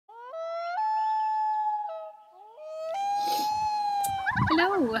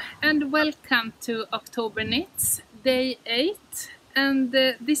Hello and welcome to Octoberknits, day 8. And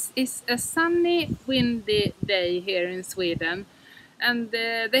this is a sunny, windy day here in Sweden. And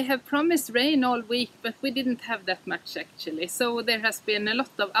they have promised rain all week, but we didn't have that much actually. So there has been a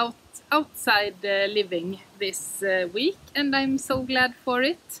lot of outside living this week, and I'm so glad for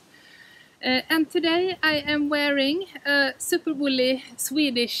it. And today I am wearing a super woolly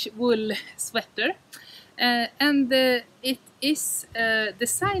Swedish wool sweater. And it is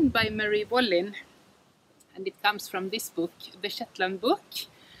designed by Marie Wallin, and it comes from this book, the Shetland book.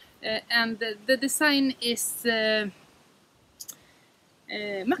 And the design is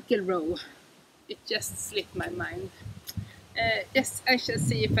Muckle. It just slipped my mind. Yes, I shall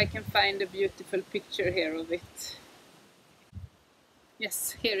see if I can find a beautiful picture here of it.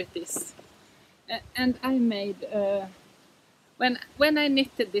 Yes, here it is. And I made when I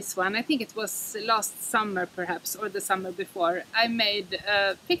knitted this one, I think it was last summer perhaps, or the summer before, I made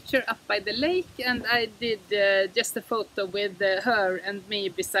a picture up by the lake, and I did just a photo with her and me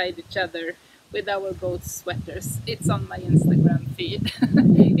beside each other with our both sweaters. It's on my Instagram feed.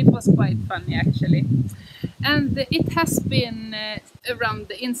 It was quite funny actually. And it has been around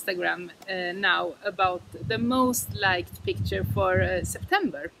the Instagram now about the most liked picture for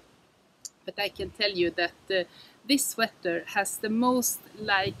September. But I can tell you that this sweater has the most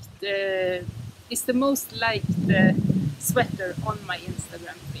liked, is the most liked sweater on my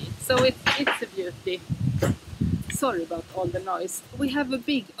Instagram feed. So it's a beauty. Sorry about all the noise. We have a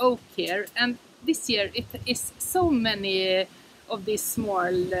big oak here, and this year it is so many of these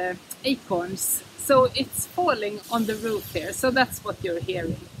small acorns. So it's falling on the roof here, so that's what you're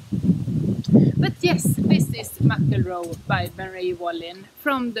hearing. But yes, this is Muckle by Marie Wallin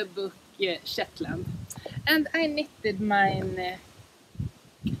from the book Shetland. And I knitted mine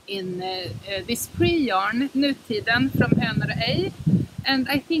in this pre-yarn, Nutiden from Hönor och Ej. And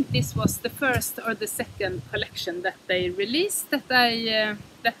I think this was the first or the second collection that they released that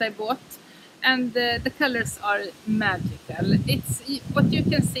I bought. And the colors are magical. It's what you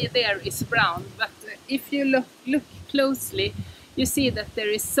can see there is brown, but if you look closely, you see that there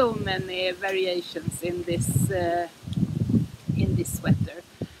is so many variations in this sweater.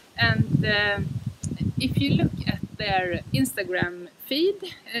 And if you look at their Instagram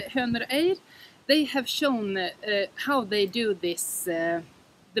feed, Hönor och Ej, they have shown how they do this,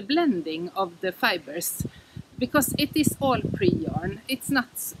 the blending of the fibers, because it is all pre-yarn. It's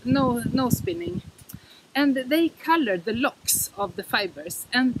not no spinning, and they color the locks of the fibers,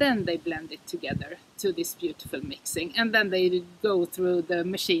 and then they blend it together to this beautiful mixing, and then they go through the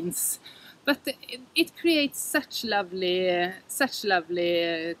machines. But it creates such lovely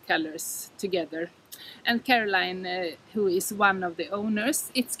colors together. And Caroline, who is one of the owners,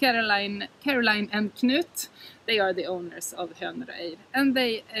 it's Caroline and Knut. They are the owners of Hönor och Ej, and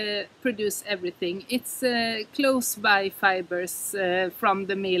they produce everything. It's close by fibers from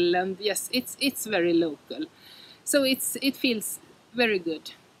the mill, and yes, it's very local. So it feels very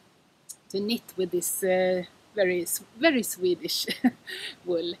good to knit with this very Swedish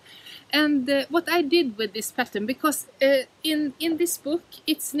wool. And what I did with this pattern, because in this book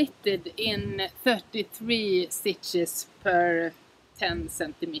it's knitted in 33 stitches per 10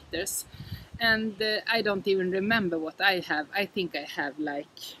 centimeters, and I don't even remember what I have. I think I have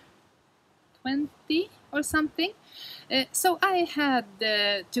like 20 or something. So I had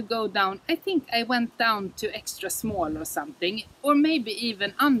to go down. I think I went down to extra small or something, or maybe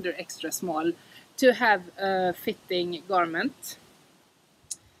even under extra small, to have a fitting garment.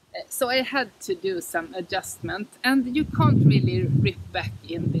 So I had to do some adjustment, and you can't really rip back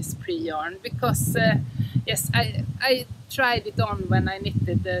in this pre-yarn because yes, I tried it on when I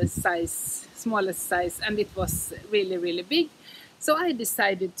knitted the smallest size, and it was really big. So I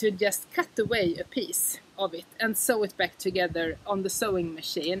decided to just cut away a piece of it and sew it back together on the sewing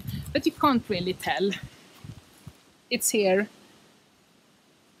machine, but you can't really tell. It's here.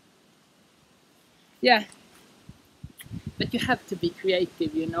 Yeah. But you have to be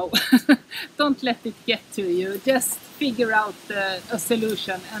creative, you know. Don't let it get to you. Just figure out a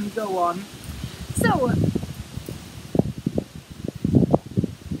solution and go on. So,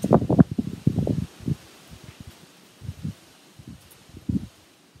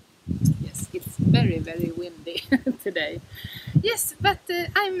 yes, it's very windy today. Yes, but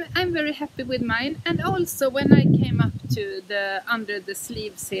I'm very happy with mine. And also when I came up to the under the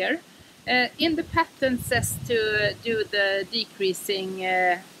sleeves here, in the pattern says to do the decreasing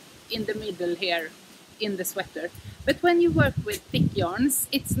in the middle here in the sweater. But when you work with thick yarns,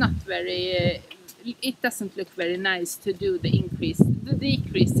 it's not very it doesn't look very nice to do the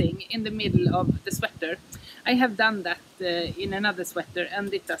decreasing in the middle of the sweater. I have done that in another sweater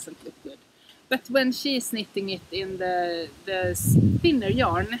and it doesn't look good. But when she's knitting it in the thinner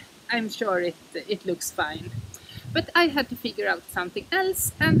yarn, I'm sure it looks fine. But I had to figure out something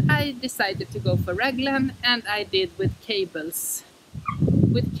else, and I decided to go for raglan, and I did with cables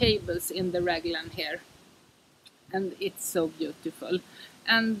in the raglan here. And it's so beautiful.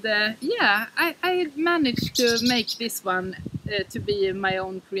 And yeah, I managed to make this one to be my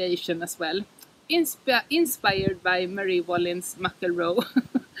own creation as well. Inspired by Marie Wallin's Muckle row.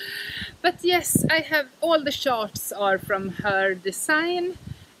 But yes, I have all the charts are from her design.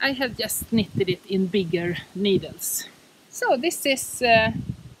 I have just knitted it in bigger needles. So this is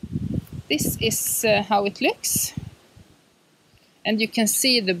how it looks. And you can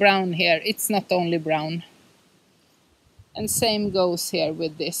see the brown here. It's not only brown. And same goes here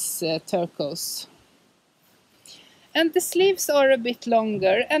with this turquoise. And the sleeves are a bit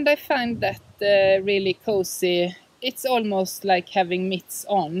longer, and I find that really cozy. It's almost like having mitts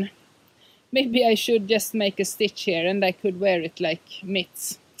on. Maybe I should just make a stitch here and I could wear it like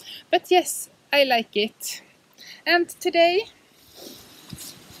mitts. But yes, I like it. And today,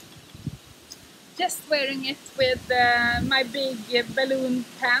 just wearing it with my big balloon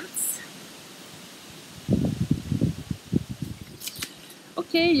pants.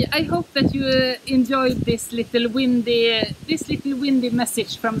 Okay, I hope that you enjoyed this little windy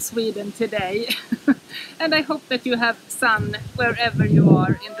message from Sweden today. And I hope that you have sun wherever you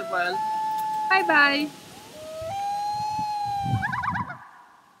are in the world. Bye bye!